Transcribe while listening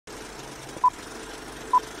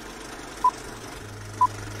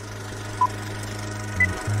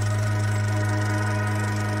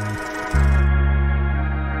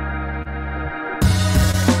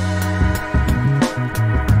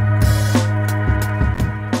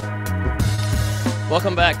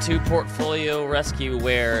Welcome back to Portfolio Rescue,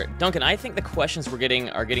 where, Duncan, I think the questions we're getting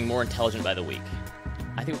are getting more intelligent by the week.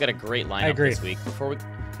 I think we've got a great lineup this week. Before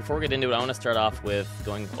we get into it, I want to start off with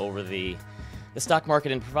going over the stock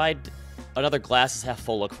market and provide another glasses half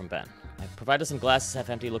full look from Ben. I've provided some glasses half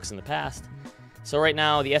empty looks in the past. So right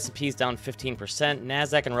now, the S&P is down 15%.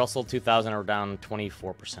 NASDAQ and Russell 2000 are down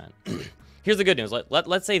 24%. Here's the good news.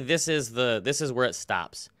 Let's say this is where it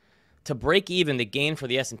stops. To break even, the gain for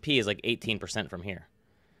the S&P is like 18% from here.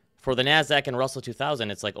 For the NASDAQ and Russell 2000,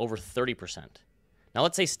 it's like over 30%. Now,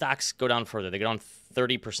 let's say stocks go down further. They go down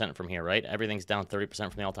 30% from here, right? Everything's down 30%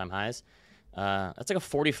 from the all-time highs. That's like a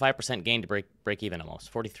 45% gain to break even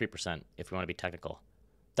almost, 43% if we want to be technical.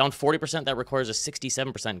 Down 40%, that requires a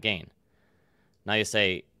 67% gain. Now you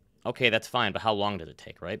say, okay, that's fine, but how long does it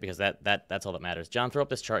take, right? Because that's all that matters. John, throw up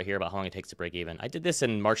this chart here about how long it takes to break even. I did this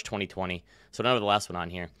in March 2020, so none of the last one on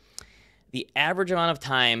here. The average amount of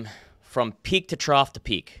time from peak to trough to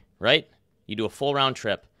peak, right? You do a full round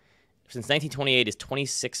trip. Since 1928 is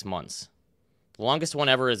 26 months. The longest one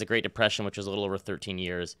ever is the Great Depression, which was a little over 13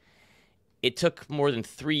 years. It took more than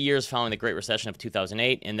 3 years following the Great Recession of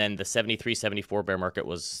 2008, and then the 73-74 bear market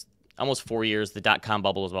was almost 4 years. The dot-com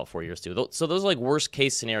bubble was about 4 years too. So those are like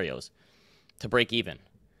worst-case scenarios to break even.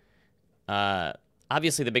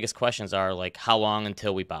 Obviously, the biggest questions are like how long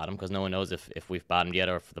until we bottom, because no one knows if we've bottomed yet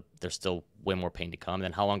or if there's still way more pain to come.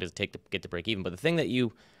 Then how long does it take to get to break even? But the thing that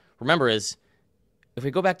you remember is if we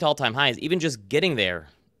go back to all-time highs, even just getting there,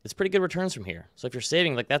 it's pretty good returns from here. So if you're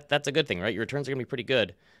saving, like that's a good thing, right? Your returns are going to be pretty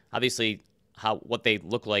good. Obviously, what they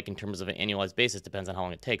look like in terms of an annualized basis depends on how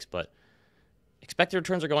long it takes, but expected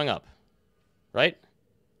returns are going up, right?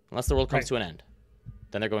 Unless the world comes to an end.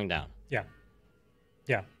 Then they're going down. Yeah.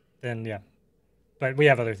 Then, yeah. But we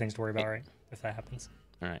have other things to worry about, right? If that happens.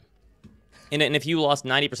 All right. And if you lost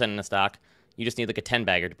 90% in the stock, you just need like a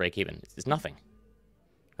 10-bagger to break even. It's nothing,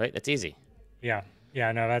 right? That's easy. Yeah.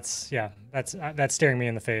 No, that's staring me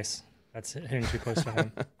in the face. That's hitting too close to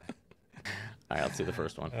home. All right, let's do the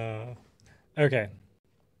first one. Okay.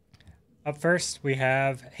 Up first, we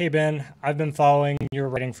have, hey, Ben, I've been following your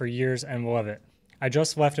writing for years and love it. I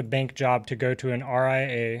just left a bank job to go to an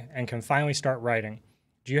RIA and can finally start writing.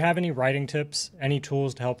 Do you have any writing tips, any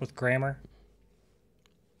tools to help with grammar?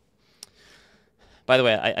 By the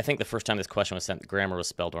way, I think the first time this question was sent, grammar was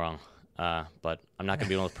spelled wrong. But I'm not going to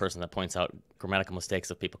be one of those persons that points out grammatical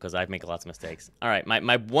mistakes of people because I make lots of mistakes. All right,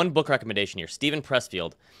 my one book recommendation here, Stephen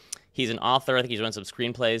Pressfield. He's an author. I think he's run some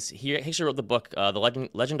screenplays. He actually wrote the book, The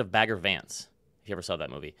Legend of Bagger Vance, if you ever saw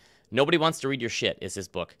that movie. Nobody Wants to Read Your Shit is his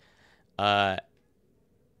book.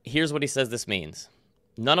 Here's what he says this means.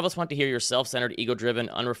 None of us want to hear your self-centered, ego-driven,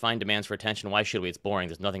 unrefined demands for attention. Why should we? It's boring.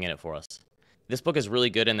 There's nothing in it for us. This book is really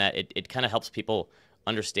good in that it kind of helps people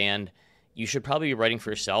understand you should probably be writing for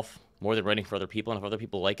yourself more than writing for other people. And if other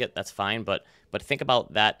people like it, that's fine. But think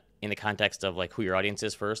about that in the context of like who your audience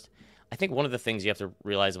is first. I think one of the things you have to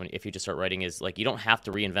realize if you just start writing is like you don't have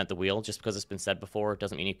to reinvent the wheel just because it's been said before. It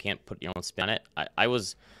doesn't mean you can't put your own spin on it. I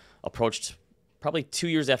was approached probably 2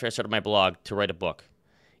 years after I started my blog to write a book.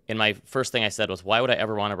 And my first thing I said was, why would I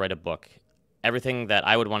ever want to write a book? Everything that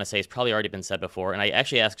I would want to say has probably already been said before. And I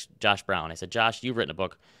actually asked Josh Brown. I said, Josh, you've written a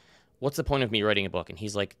book. What's the point of me writing a book? And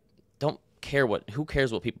he's like, who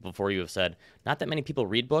cares what people before you have said? Not that many people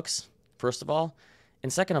read books, first of all.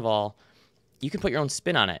 And second of all, you can put your own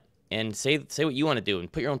spin on it and say what you want to do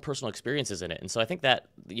and put your own personal experiences in it. And so I think that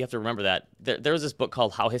you have to remember that. There was this book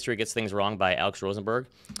called How History Gets Things Wrong by Alex Rosenberg.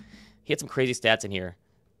 He had some crazy stats in here.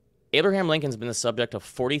 Abraham Lincoln's been the subject of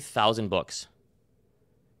 40,000 books.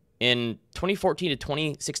 In 2014 to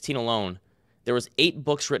 2016 alone, there was 8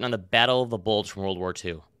 books written on the Battle of the Bulge from World War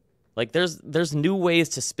II. Like there's new ways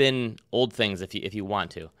to spin old things if you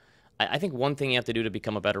want to. I think one thing you have to do to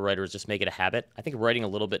become a better writer is just make it a habit. I think writing a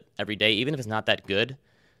little bit every day, even if it's not that good,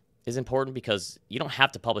 is important because you don't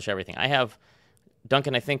have to publish everything.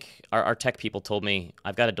 Duncan, I think our tech people told me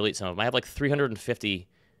I've got to delete some of them. I have like 350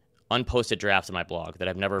 unposted drafts in my blog that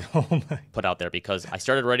I've never put out there because I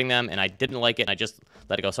started writing them and I didn't like it and I just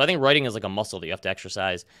let it go. So I think writing is like a muscle that you have to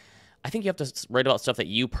exercise. I think you have to write about stuff that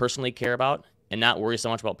you personally care about and not worry so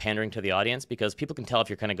much about pandering to the audience because people can tell if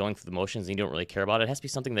you're kind of going through the motions and you don't really care about it. It has to be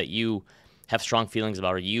something that you have strong feelings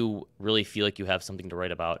about or you really feel like you have something to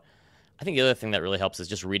write about. I think the other thing that really helps is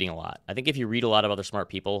just reading a lot. I think if you read a lot of other smart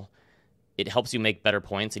people, it helps you make better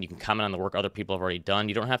points and you can comment on the work other people have already done.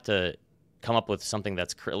 You don't have to come up with something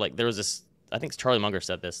that's like there was this, I think Charlie Munger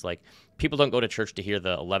said this, like people don't go to church to hear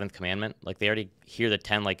the 11th commandment. Like they already hear the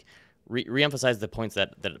 10, like reemphasize the points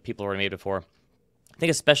that people already made before. I think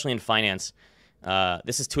especially in finance,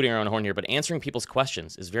 this is tooting our own horn here, but answering people's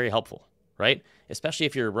questions is very helpful, right? Especially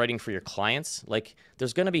if you're writing for your clients, like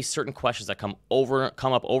there's going to be certain questions that come up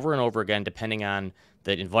over and over again, depending on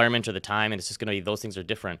the environment or the time. And it's just going to be, those things are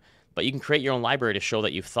different, but you can create your own library to show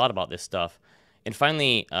that you've thought about this stuff. And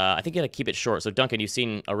finally, I think you got to keep it short. So Duncan, you've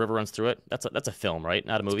seen A River Runs Through It. That's a film, right?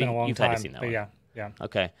 Not a movie. It's been a long You've time, had to seen that one. Yeah.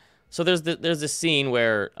 Okay. So there's this scene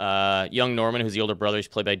where young Norman, who's the older brother, he's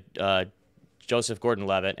played by Joseph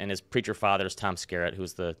Gordon-Levitt, and his preacher father is Tom Skerritt,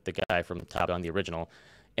 who's the guy from Top Gun, the original.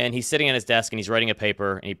 And he's sitting at his desk, and he's writing a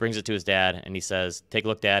paper, and he brings it to his dad, and he says, "Take a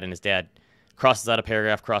look, Dad." And his dad crosses out a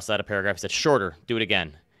paragraph. He said, "Shorter, do it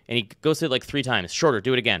again." And he goes through it like 3 times. "Shorter,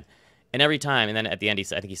 do it again." And every time, and then at the end, I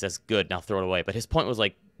think he says, "Good, now throw it away." But his point was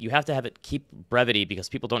like, you have to have it, keep brevity, because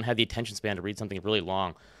people don't have the attention span to read something really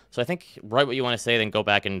long. So I think write what you want to say, then go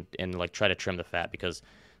back and like try to trim the fat, because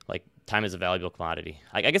like time is a valuable commodity.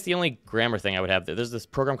 I guess the only grammar thing I would have, there's this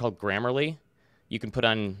program called Grammarly you can put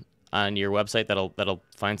on your website that'll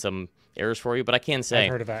find some errors for you. But I can say,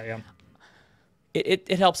 I've heard of that, yeah. It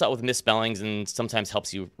helps out with misspellings and sometimes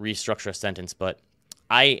helps you restructure a sentence. But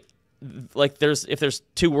if there's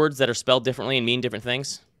 2 words that are spelled differently and mean different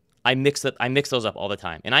things, I mix those up all the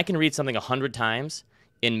time. And I can read something 100 times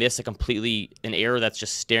and miss an error that's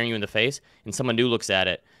just staring you in the face, and someone new looks at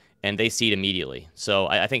it and they see it immediately. So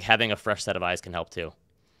I think having a fresh set of eyes can help too.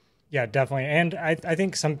 Yeah, definitely. And I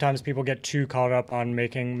think sometimes people get too caught up on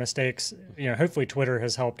making mistakes. Hopefully Twitter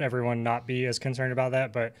has helped everyone not be as concerned about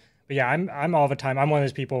that. But yeah, I'm all the time. I'm one of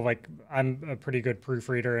those people, like, I'm a pretty good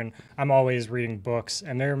proofreader, and I'm always reading books,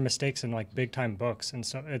 and there are mistakes in like big time books, and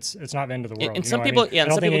so it's not the end of the world. And some people, I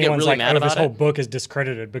don't think get anyone's really like, mad about this whole it. book is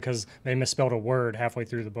discredited because they misspelled a word halfway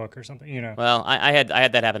through the book or something. Well, I had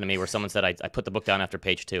that happen to me where someone said I put the book down after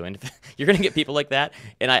page 2, and you're gonna get people like that.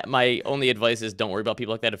 And my only advice is don't worry about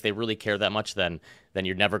people like that. If they really care that much, then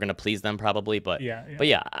you're never gonna please them probably. But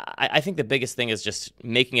yeah, I think the biggest thing is just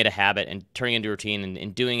making it a habit and turning it into a routine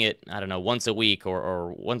and doing it, I don't know, once a week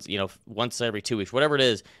or once every 2 weeks, whatever it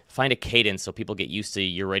is. Find a cadence so people get used to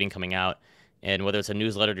your writing coming out, and whether it's a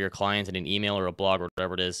newsletter to your clients and an email or a blog or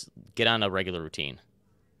whatever it is, get on a regular routine.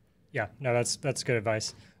 Yeah, no, that's good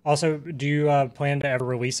advice. Also, do you plan to ever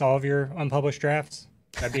release all of your unpublished drafts?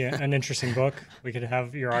 That'd be an interesting book. We could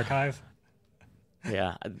have your archive.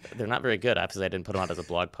 Yeah, they're not very good. Obviously, I didn't put them out as a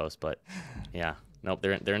blog post, but yeah, nope,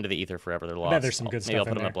 they're into the ether forever. They're lost. I bet there's some good stuff. Maybe I'll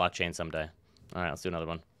put in them on there. a blockchain someday. All right, let's do another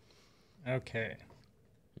one. Okay.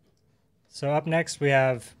 So up next we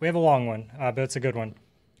have a long one, but it's a good one.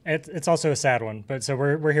 It's also a sad one, but so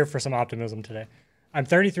we're here for some optimism today. I'm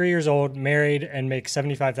 33 years old, married, and make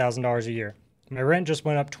 $75,000 a year. My rent just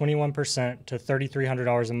went up 21% to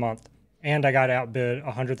 $3,300 a month, and I got outbid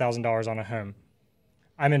 $100,000 on a home.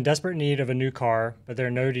 I'm in desperate need of a new car, but there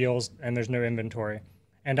are no deals and there's no inventory,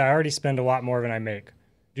 and I already spend a lot more than I make.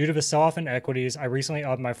 Due to the sell-off in equities, I recently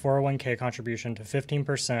upped my 401k contribution to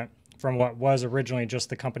 15% from what was originally just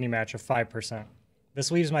the company match of 5%. This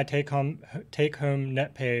leaves my take-home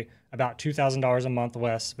net pay about $2,000 a month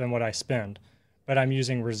less than what I spend, but I'm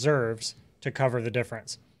using reserves to cover the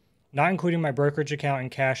difference. Not including my brokerage account and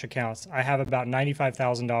cash accounts, I have about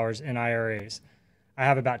 $95,000 in IRAs. I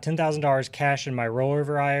have about $10,000 cash in my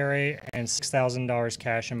rollover IRA and $6,000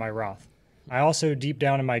 cash in my Roth. I also, deep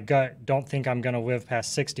down in my gut, don't think I'm going to live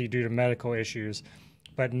past 60 due to medical issues,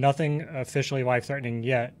 but nothing officially life-threatening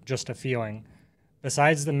yet, just a feeling.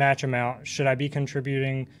 Besides the match amount, should I be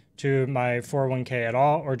contributing to my 401k at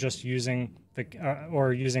all, or just using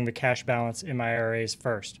the cash balance in my IRAs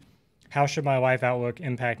first? How should my life outlook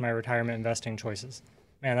impact my retirement investing choices?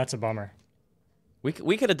 Man, that's a bummer.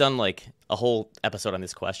 We could have done like a whole episode on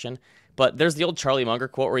this question, but there's the old Charlie Munger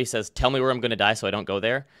quote where he says, "Tell me where I'm going to die so I don't go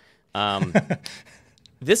there."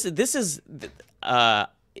 This is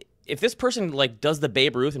if this person like does the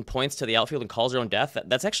Babe Ruth and points to the outfield and calls her own death,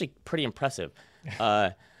 that's actually pretty impressive.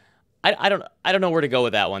 I don't know where to go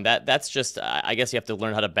with that one. That's just I guess you have to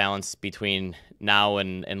learn how to balance between now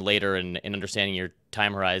and later and understanding your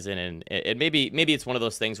time horizon, and maybe it's one of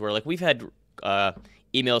those things where like we've had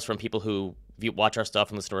emails from people who watch our stuff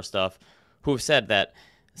and listen to our stuff who have said that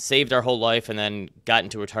saved our whole life and then got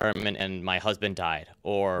into retirement and my husband died,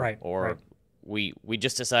 or we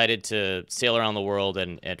just decided to sail around the world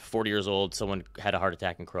and at 40 years old someone had a heart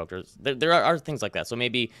attack and croaked. There are things like that. So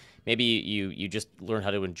maybe you just learn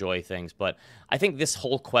how to enjoy things. But I think this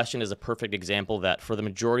whole question is a perfect example that for the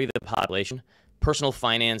majority of the population, personal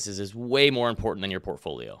finances is way more important than your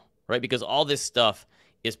portfolio, right? Because all this stuff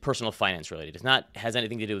is personal finance related. It's not has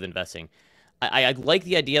anything to do with investing. I like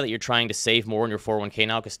the idea that you're trying to save more in your 401k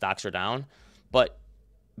now because stocks are down, but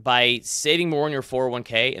by saving more in your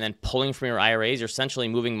 401k and then pulling from your IRAs, you're essentially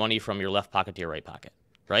moving money from your left pocket to your right pocket,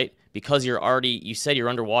 right? Because you said you're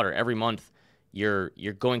underwater every month. you're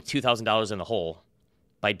going $2,000 in the hole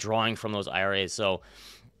by drawing from those IRAs. So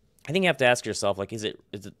I think you have to ask yourself, like, is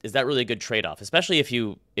that really a good trade-off? Especially if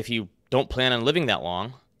you don't plan on living that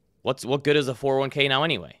long. What good is a 401k now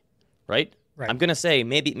anyway, right? Right. I'm gonna say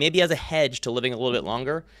maybe as a hedge to living a little bit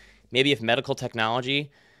longer. Maybe if medical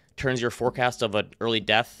technology turns your forecast of an early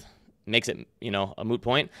death, makes it a moot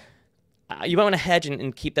point, you might want to hedge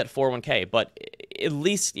and keep that 401k. But at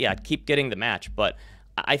least keep getting the match. But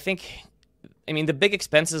I think, the big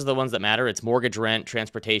expenses are the ones that matter. It's mortgage, rent,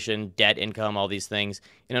 transportation, debt, income, all these things.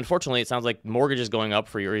 And unfortunately, it sounds like mortgage is going up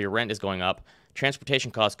for your rent is going up.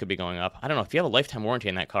 Transportation costs could be going up. I don't know if you have a lifetime warranty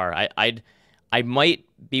in that car. I might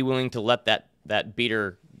be willing to let that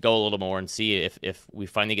beater go a little more and see if we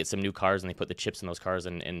finally get some new cars and they put the chips in those cars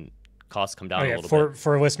and costs come down a little bit.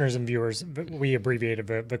 For listeners and viewers, we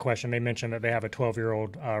abbreviated the question. They mentioned that they have a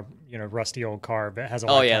 12-year-old, rusty old car that has a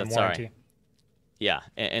lifetime warranty. Sorry. Yeah,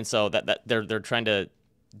 and so that they're trying to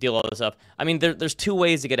deal all this up. There's two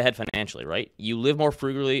ways to get ahead financially, right? You live more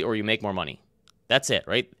frugally or you make more money. That's it,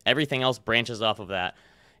 right? Everything else branches off of that.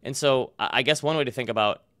 And so I guess one way to think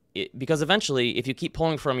about it, because eventually if you keep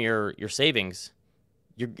pulling from your savings,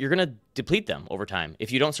 you're going to deplete them over time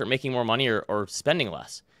if you don't start making more money or spending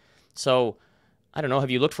less. So I don't know,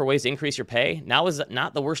 have you looked for ways to increase your pay? Now is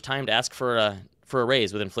not the worst time to ask for a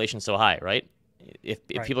raise with inflation so high, right? If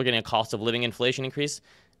Right. people are getting a cost of living inflation increase,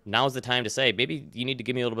 now is the time to say, maybe you need to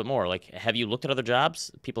give me a little bit more. Like, have you looked at other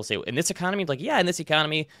jobs? People say, in this economy? Like, yeah, in this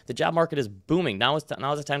economy, the job market is booming. Now is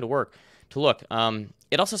the time to look.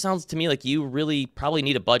 It also sounds to me like you really probably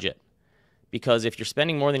need a budget, because if you're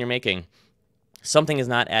spending more than you're making, something is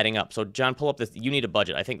not adding up. So, John, pull up this. You need a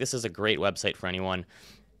budget. I think this is a great website for anyone.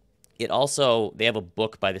 They have a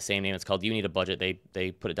book by the same name. It's called You Need a Budget.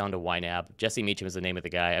 They put it down to YNAB. Jesse Meacham is the name of the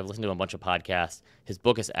guy. I've listened to a bunch of podcasts. His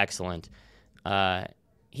book is excellent.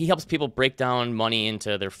 He helps people break down money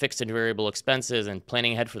into their fixed and variable expenses and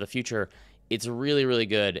planning ahead for the future. It's really, really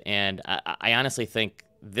good. And I honestly think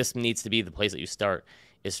this needs to be the place that you start,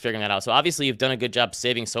 is figuring that out. So obviously you've done a good job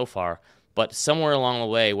saving so far, but somewhere along the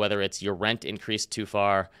way, whether it's your rent increased too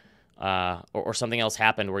far or something else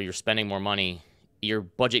happened where you're spending more money, your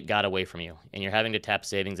budget got away from you and you're having to tap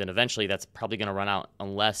savings. And eventually that's probably going to run out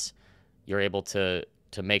unless you're able to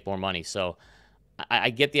make more money. So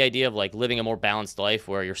I get the idea of like living a more balanced life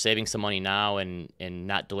where you're saving some money now and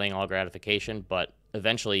not delaying all gratification. But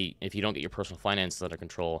eventually, if you don't get your personal finances under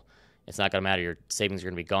control, it's not going to matter. Your savings are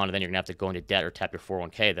going to be gone, and then you're going to have to go into debt or tap your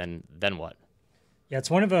 401k. Then what? Yeah, it's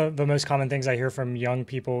one of the most common things I hear from young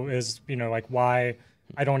people is, like, why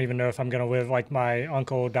I don't even know if I'm going to live. Like, my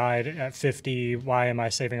uncle died at 50. Why am I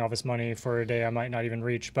saving all this money for a day I might not even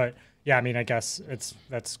reach? But yeah, I guess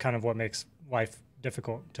that's kind of what makes life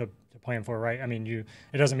difficult to plan for, right? It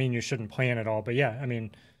doesn't mean you shouldn't plan at all, but yeah,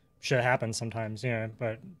 shit happens sometimes,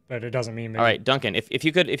 but it doesn't mean. All right, Duncan, if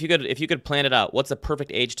you could plan it out, what's the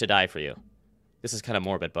perfect age to die for you? This is kind of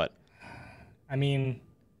morbid, but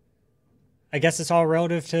I guess it's all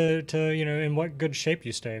relative to in what good shape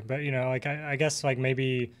you stay. But like I guess like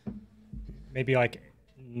maybe like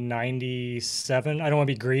 97. I don't want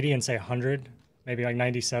to be greedy and say 100. Maybe like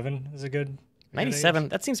 97 is a good. 97?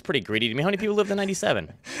 That seems pretty greedy to me. How many people lived in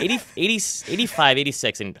 97? 80, 85,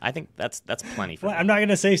 86, and I think that's plenty for me. I'm not going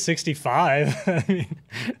to say 65.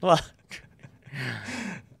 Well,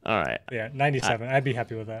 all right. Yeah, 97. I'd be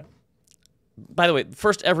happy with that. By the way,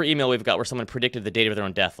 first ever email we've got where someone predicted the date of their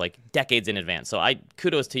own death, like decades in advance. So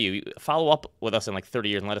kudos to you. Follow up with us in like 30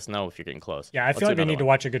 years and let us know if you're getting close. Yeah, I feel like we need to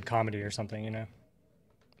watch a good comedy or something,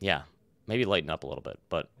 Yeah, maybe lighten up a little bit,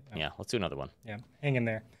 but yeah, let's do another one. Yeah, hang in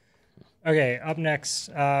there. Okay, up next,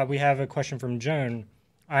 we have a question from Joan.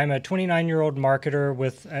 I'm a 29-year-old marketer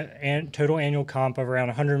with a total annual comp of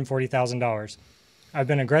around $140,000. I've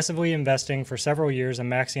been aggressively investing for several years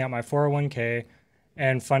and maxing out my 401k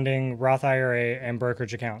and funding Roth IRA and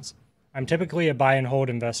brokerage accounts. I'm typically a buy and hold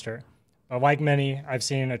investor, but like many, I've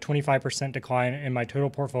seen a 25% decline in my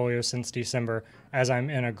total portfolio since December as I'm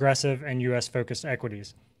in aggressive and U.S.-focused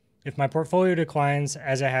equities. If my portfolio declines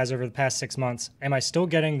as it has over the past 6 months, am I still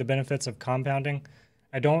getting the benefits of compounding?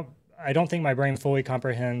 I don't think my brain fully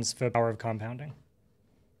comprehends the power of compounding.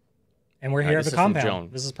 And we're here at the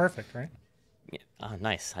compound. This is perfect, right? Yeah. Oh,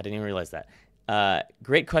 nice. I didn't even realize that.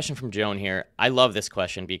 Great question from Joan here. I love this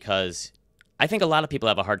question because I think a lot of people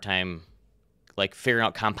have a hard time like figuring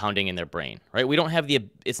out compounding in their brain, right? We don't have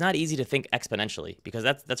it's not easy to think exponentially because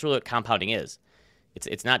that's really what compounding is.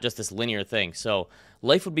 It's not just this linear thing. So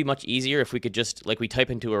life would be much easier if we could just, like, we type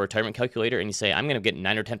into a retirement calculator and you say, I'm going to get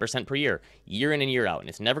 9 or 10% per year in and year out, and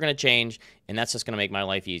it's never going to change, and that's just going to make my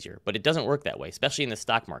life easier. But it doesn't work that way, especially in the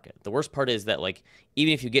stock market. The worst part is that, like,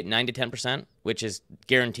 even if you get 9 to 10%, which is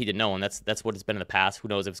guaranteed to no one, that's what it's been in the past. Who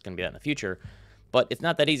knows if it's going to be that in the future? But it's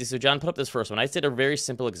not that easy. So John, put up this first one. I did a very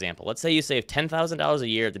simple example. Let's say you save $10,000 a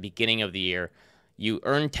year at the beginning of the year. You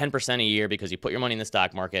earn 10% a year because you put your money in the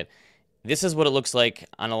stock market. This is what it looks like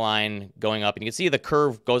on a line going up. And you can see the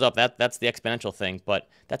curve goes up. That's the exponential thing. But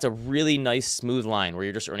that's a really nice, smooth line where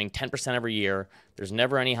you're just earning 10% every year. There's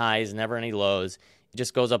never any highs, never any lows. It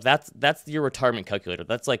just goes up. That's your retirement calculator.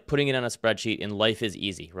 That's like putting it on a spreadsheet, and life is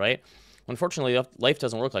easy, right? Unfortunately, life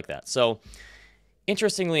doesn't work like that. So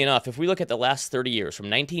interestingly enough, if we look at the last 30 years,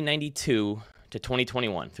 from 1992 to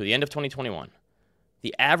 2021, through the end of 2021,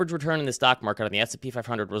 the average return in the stock market on the S&P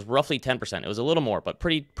 500 was roughly 10%. It was a little more, but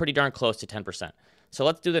pretty darn close to 10%. So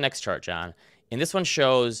let's do the next chart, John. And this one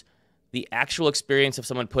shows the actual experience of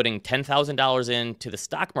someone putting $10,000 into the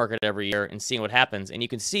stock market every year and seeing what happens. And you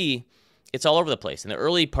can see it's all over the place. In the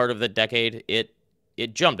early part of the decade, it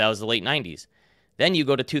jumped. That was the late 90s. Then you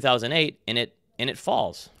go to 2008, and it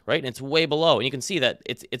falls, right? And it's way below. And you can see that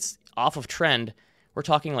it's off of trend. We're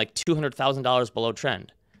talking like $200,000 below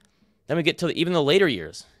trend. Then we get to even the later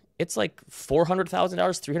years. It's like $400,000,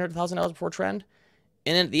 $300,000 before trend.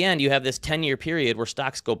 And then at the end, you have this 10-year period where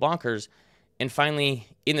stocks go bonkers. And finally,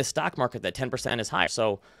 in the stock market, that 10% is higher.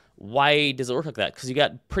 So why does it work like that? Because you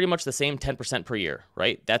got pretty much the same 10% per year,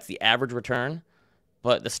 right? That's the average return.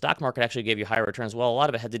 But the stock market actually gave you higher returns. Well, a lot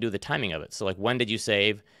of it had to do with the timing of it. So like, when did you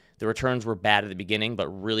save? The returns were bad at the beginning, but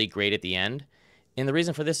really great at the end. And the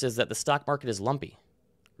reason for this is that the stock market is lumpy,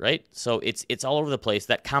 right? So it's all over the place.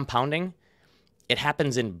 That compounding, it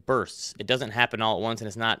happens in bursts. It doesn't happen all at once, and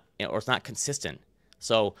it's not consistent.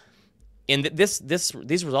 So in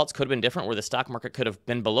these results could have been different, where the stock market could have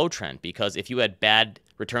been below trend, because if you had bad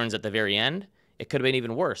returns at the very end, it could have been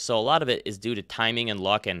even worse. So a lot of it is due to timing and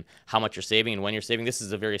luck and how much you're saving and when you're saving. This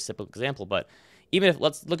is a very simple example, but even if,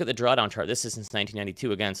 let's look at the drawdown chart. This is since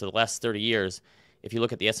 1992 again. So the last 30 years, if you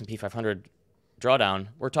look at the S&P 500 drawdown,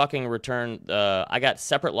 we're talking return. I got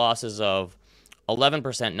separate losses of 11%,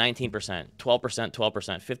 19%, 12%, 12%,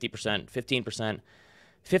 50%, 15%,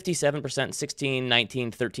 57%, 16,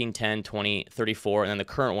 19, 13, 10, 20, 34, and then the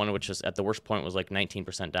current one, which is at the worst point, was like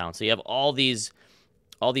 19% down. So you have all these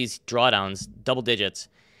drawdowns, double digits,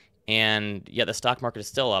 and yet the stock market is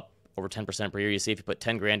still up over 10% per year. You see, if you put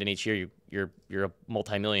 10 grand in each year, you're a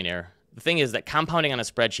multimillionaire. The thing is that compounding on a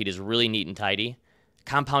spreadsheet is really neat and tidy.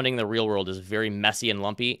 Compounding in the real world is very messy and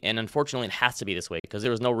lumpy, and unfortunately, it has to be this way, because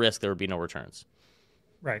there was no risk, there would be no returns.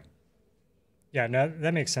 Right. Yeah, no,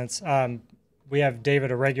 that makes sense. We have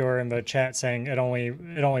David, a regular, in the chat saying it only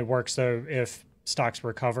works though if stocks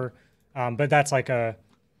recover, but that's like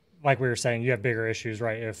we were saying, you have bigger issues,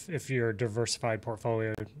 right? If your diversified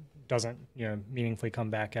portfolio doesn't meaningfully come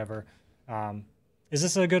back ever. Is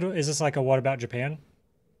this like a what about Japan?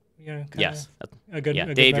 Yes. A good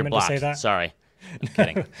Dave, you're moment blocked. to say that. Sorry. I'm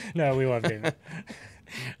kidding. No, we love David.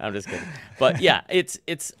 I'm just kidding. But yeah,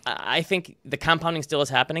 I think the compounding still is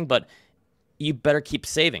happening, but you better keep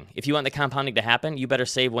saving. If you want the compounding to happen, you better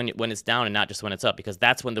save when it's down and not just when it's up, because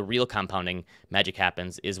that's when the real compounding magic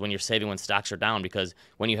happens, is when you're saving when stocks are down. Because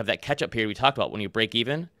when you have that catch-up period we talked about, when you break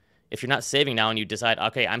even, if you're not saving now and you decide,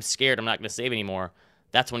 okay, I'm scared, I'm not going to save anymore,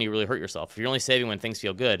 that's when you really hurt yourself. If you're only saving when things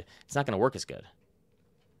feel good, it's not going to work as good.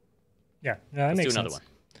 Yeah, no, that makes sense. Let's do another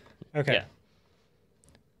one. Okay. Yeah.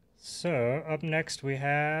 So up next we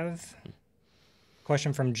have a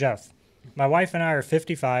question from Jeff. My wife and I are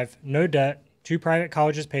 55, no debt, 2 private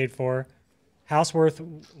colleges paid for, house worth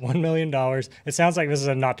 $1 million. It sounds like this is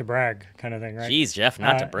a not to brag kind of thing, right? Jeez, Jeff,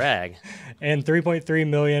 not to brag. And $3.3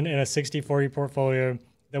 million in a 60-40 portfolio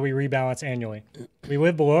that we rebalance annually. We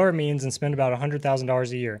live below our means and spend about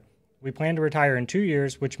 $100,000 a year. We plan to retire in 2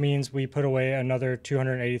 years, which means we put away another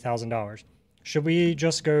 $280,000. Should we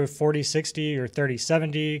just go 40-60 or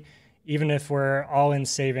 30-70? Even if we're all in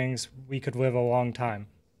savings, we could live a long time.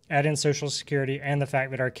 Add in Social Security and the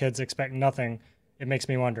fact that our kids expect nothing, it makes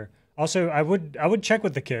me wonder. Also, I would check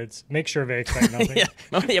with the kids, make sure they expect nothing. Yeah.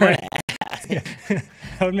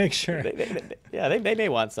 I would make sure. They may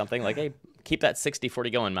want something like, hey, keep that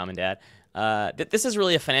 60-40 going, mom and dad. This is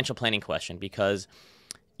really a financial planning question, because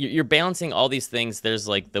you're balancing all these things. There's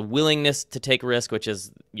like the willingness to take risk, which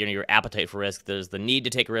is your appetite for risk. There's the need to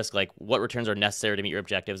take risk, like what returns are necessary to meet your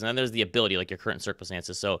objectives. And then there's the ability, like your current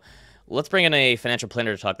circumstances. So let's bring in a financial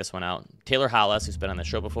planner to talk this one out. Taylor Hollis, who's been on the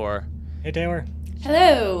show before. Hey, Taylor.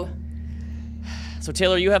 Hello. So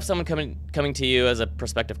Taylor, you have someone coming to you as a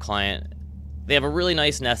prospective client. they have a really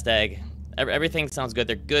nice nest egg. Everything sounds good.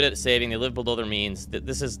 They're good at saving. They live below their means.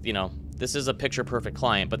 This is a picture perfect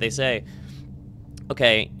client. But they say,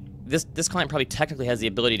 okay, this client probably technically has the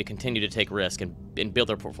ability to continue to take risk and build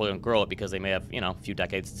their portfolio and grow it because they may have, a few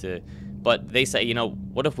decades to. But they say,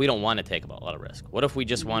 what if we don't want to take a lot of risk? What if we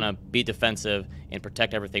just want to be defensive and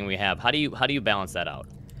protect everything we have? How do you balance that out?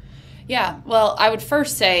 Yeah, well, I would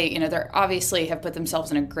first say, they obviously have put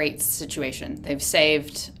themselves in a great situation. They've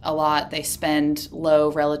saved a lot. They spend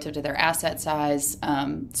low relative to their asset size.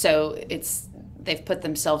 So they've put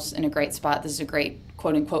themselves in a great spot. This is a great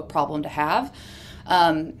quote unquote problem to have.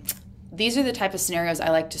 These are the type of scenarios I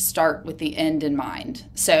like to start with the end in mind.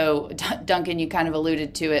 So Duncan, you kind of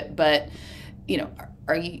alluded to it, but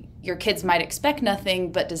your kids might expect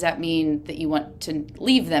nothing, but does that mean that you want to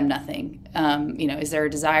leave them nothing? Is there a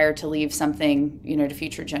desire to leave something, to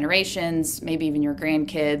future generations, maybe even your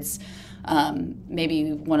grandkids? Maybe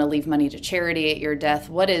you want to leave money to charity at your death.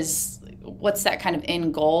 What's that kind of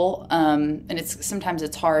end goal? And sometimes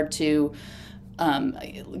it's hard to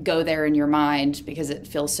go there in your mind because it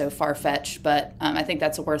feels so far-fetched. But I think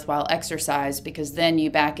that's a worthwhile exercise, because then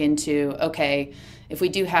you back into, okay, if we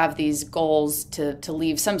do have these goals to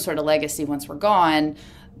leave some sort of legacy once we're gone,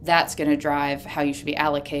 that's going to drive how you should be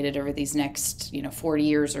allocated over these next 40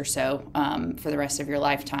 years or so for the rest of your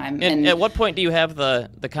lifetime. And at what point do you have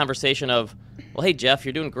the conversation of, well, hey, Jeff,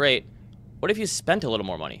 you're doing great. What if you spent a little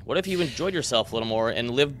more money? What if you enjoyed yourself a little more and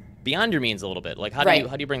lived beyond your means a little bit? Like, how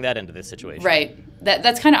do you bring that into this situation? Right.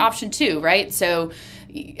 That's kind of option two, right? So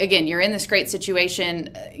again, you're in this great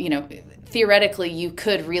situation, theoretically you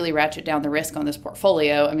could really ratchet down the risk on this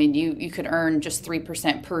portfolio. I mean, you could earn just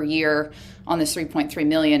 3% per year on this $3.3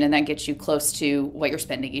 million, and that gets you close to what you're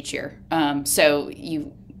spending each year. So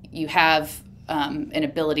you have an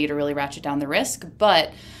ability to really ratchet down the risk,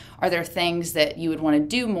 but are there things that you would want to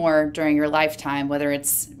do more during your lifetime, whether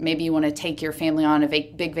it's maybe you want to take your family on a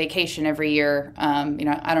big vacation every year?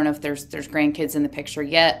 I don't know if there's grandkids in the picture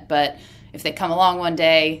yet, but if they come along one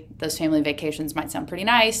day, those family vacations might sound pretty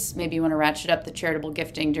nice. Maybe you want to ratchet up the charitable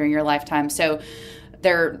gifting during your lifetime. So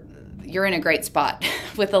you're in a great spot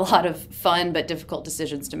with a lot of fun but difficult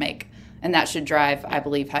decisions to make. And that should drive, I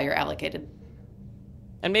believe, how you're allocated.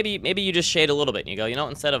 And maybe you just shade a little bit and you go,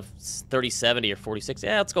 instead of 30-70 or 40-60,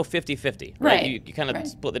 let's go 50-50, right? Right. You kind of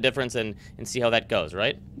split the difference and see how that goes,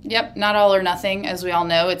 right? Yep, not all or nothing. As we all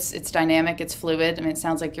know, it's dynamic, it's fluid. I mean, it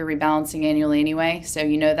sounds like you're rebalancing annually anyway, so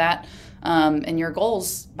you know that. And your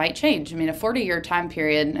goals might change. I mean, a 40-year time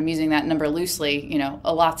period, I'm using that number loosely,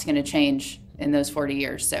 a lot's going to change in those 40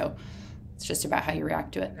 years. So it's just about how you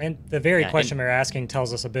react to it. And the very question they're asking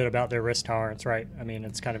tells us a bit about their risk tolerance, right? I mean,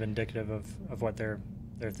 it's kind of indicative of what they're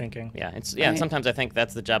thinking. Yeah, and sometimes I think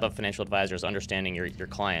that's the job of financial advisors, understanding your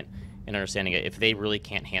client and understanding it. If they really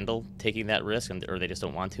can't handle taking that risk or they just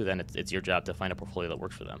don't want to, then it's your job to find a portfolio that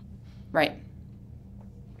works for them. Right.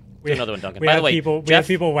 Another one, Duncan. We have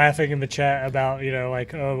people laughing in the chat about,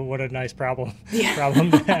 oh, what a nice problem to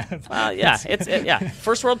have.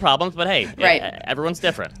 First world problems, but hey, right. Everyone's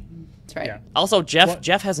different. That's right. Yeah. Also,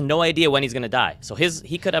 Jeff has no idea when he's going to die. So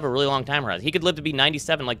he could have a really long time horizon. He could live to be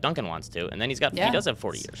 97 like Duncan wants to, and then he does have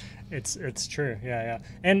 40 years. It's true. Yeah.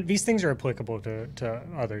 And these things are applicable to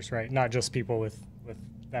others, right? Not just people with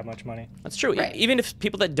that much money. That's true. Right. Even if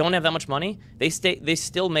people that don't have that much money, they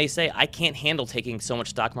still may say, I can't handle taking so much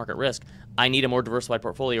stock market risk. I need a more diversified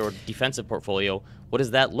portfolio or defensive portfolio. What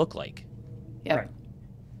does that look like? Yep. Right.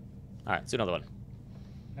 All right, let's do another one.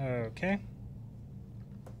 Okay.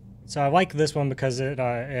 So I like this one because it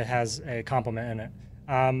has a compliment in it.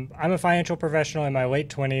 I'm a financial professional in my late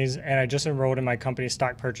 20s, and I just enrolled in my company's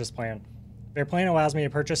stock purchase plan. Their plan allows me to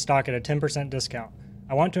purchase stock at a 10% discount.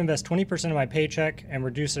 I want to invest 20% of my paycheck and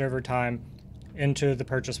reduce it over time into the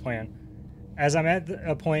purchase plan. As I'm at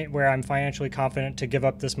a point where I'm financially confident to give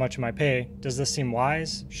up this much of my pay, does this seem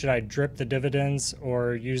wise? Should I drip the dividends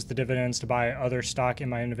or use the dividends to buy other stock in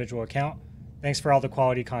my individual account? Thanks for all the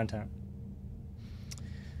quality content.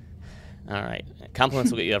 All right.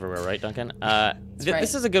 Compliments will get you everywhere, right, Duncan? Right.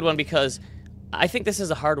 This is a good one because I think this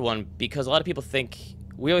is a hard one because a lot of people think,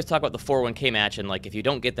 we always talk about the 401k match and like if you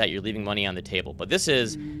don't get that, you're leaving money on the table. But this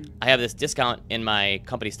is, I have this discount in my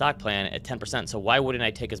company stock plan at 10%, so why wouldn't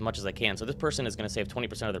I take as much as I can? So this person is going to save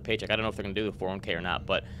 20% of their paycheck. I don't know if they're going to do the 401k or not,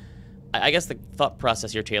 but I guess the thought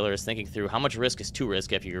process here, Taylor, is thinking through how much risk is too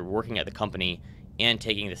risky if you're working at the company and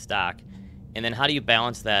taking the stock. And then how do you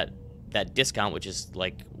balance that discount, which is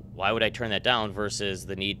like, why would I turn that down versus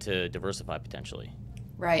the need to diversify potentially?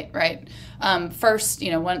 Right. First,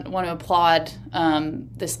 want to applaud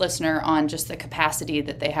this listener on just the capacity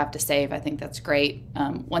that they have to save. I think that's great.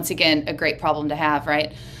 Once again, a great problem to have,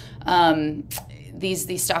 right?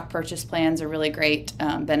 These stock purchase plans are really great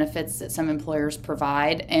benefits that some employers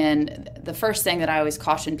provide. And the first thing that I always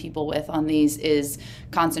caution people with on these is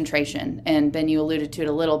concentration. And Ben, you alluded to it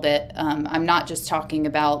a little bit. I'm not just talking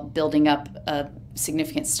about building up a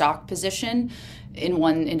significant stock position in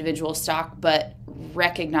one individual stock, but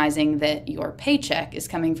recognizing that your paycheck is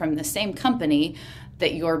coming from the same company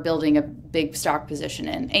that you're building a big stock position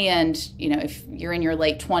in. And, you know, if you're in your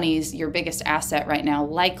late 20s, your biggest asset right now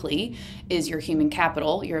likely is your human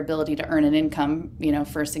capital, your ability to earn an income, you know,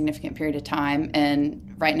 for a significant period of time.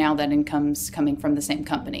 And right now that income's coming from the same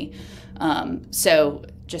company. So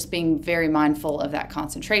just being very mindful of that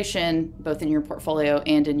concentration, both in your portfolio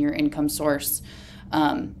and in your income source.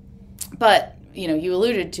 But, you know, you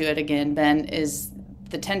alluded to it again, Ben, is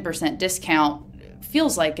the 10% discount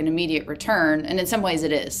feels like an immediate return, and in some ways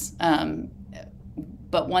it is.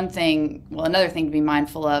 But another thing to be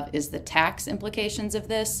mindful of is the tax implications of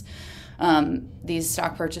this. These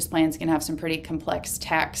stock purchase plans can have some pretty complex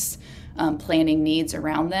tax planning needs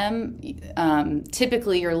around them.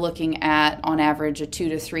 Typically, you're looking at, on average, a 2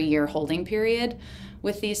 to 3 year holding period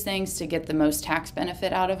with these things to get the most tax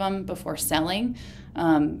benefit out of them before selling.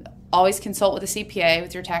 Always consult with a CPA,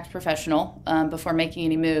 with your tax professional, before making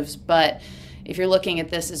any moves. But if you're looking at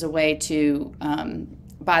this as a way to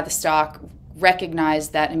buy the stock, recognize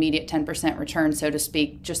that immediate 10% return, so to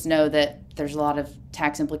speak, just know that there's a lot of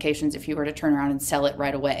tax implications if you were to turn around and sell it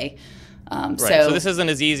right away. Right. So this isn't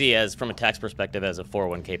as easy as, from a tax perspective, as a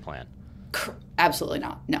 401k plan. Absolutely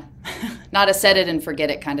not. No, not a set it and forget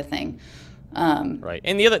it kind of thing. Right.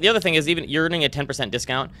 And the other thing is, even you're earning a 10%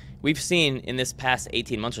 discount. We've seen in this past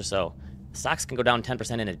 18 months or so, stocks can go down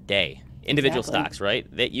 10% in a day. Individual stocks, right?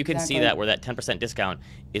 That you can see that where that 10% discount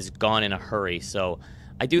is gone in a hurry. So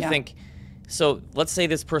I do think, so let's say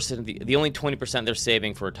this person, the only 20% they're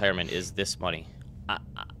saving for retirement is this money.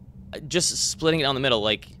 Just splitting it down the middle,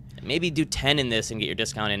 like maybe do 10 in this and get your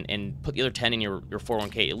discount, and put the other 10 in your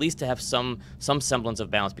 401k, at least to have some semblance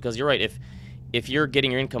of balance. Because you're right, if you're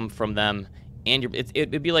getting your income from them, and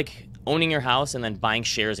it'd be like owning your house and then buying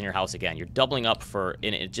shares in your house again. You're doubling up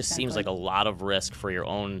and it just seems like a lot of risk for your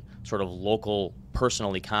own sort of local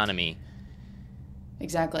personal economy.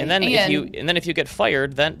 Exactly. And then if you get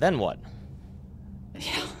fired, then what?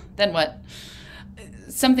 Yeah, then what?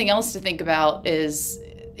 Something else to think about is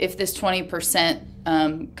if this 20%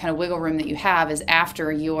 kind of wiggle room that you have is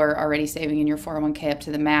after you're already saving in your 401k up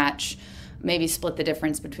to the match, maybe split the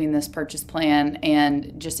difference between this purchase plan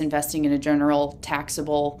and just investing in a general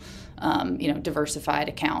taxable, diversified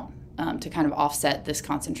account to kind of offset this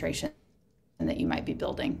concentration that you might be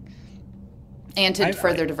building, and to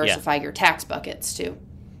further diversify your tax buckets too.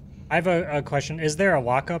 I have a question. Is there a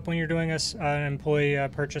lockup when you're doing an employee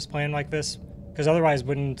purchase plan like this? Because otherwise,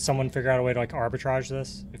 wouldn't someone figure out a way to like arbitrage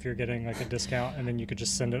this if you're getting like a discount and then you could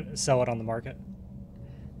just sell it on the market?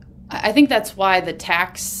 I think that's why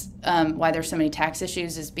why there's so many tax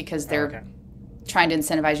issues is because they're trying to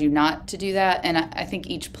incentivize you not to do that. And I think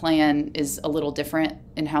each plan is a little different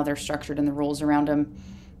in how they're structured and the rules around them.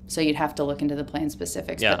 So you'd have to look into the plan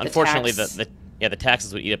specifics. Yeah, but unfortunately, the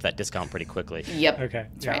taxes would eat up that discount pretty quickly. Yep. Okay.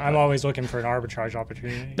 Yeah, right. I'm always looking for an arbitrage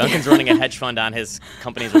opportunity. Duncan's running a hedge fund on his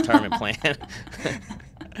company's retirement plan.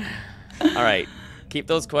 All right. Keep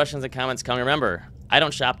those questions and comments coming. Remember,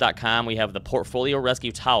 idon'tshop.com, we have the Portfolio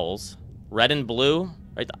Rescue Towels, red and blue,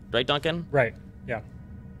 right, Duncan? Right, yeah.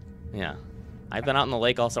 Yeah. I've been out in the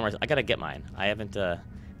lake all summer. I got to get mine. I haven't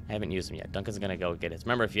used them yet. Duncan's going to go get his.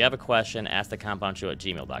 Remember, if you have a question,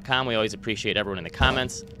 askthecompoundshow@gmail.com. We always appreciate everyone in the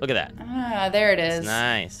comments. Look at that. Ah, there it is. It's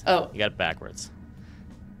nice. Oh. You got it backwards.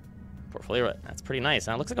 Portfolio, that's pretty nice.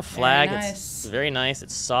 Huh? It looks like a flag. Very nice. It's very nice.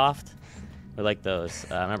 It's soft. We like those.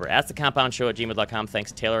 Remember, askthecompoundshow@gmail.com.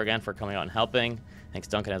 Thanks, Taylor, again, for coming out and helping. Thanks,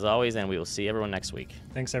 Duncan, as always, and we will see everyone next week.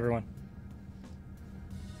 Thanks, everyone.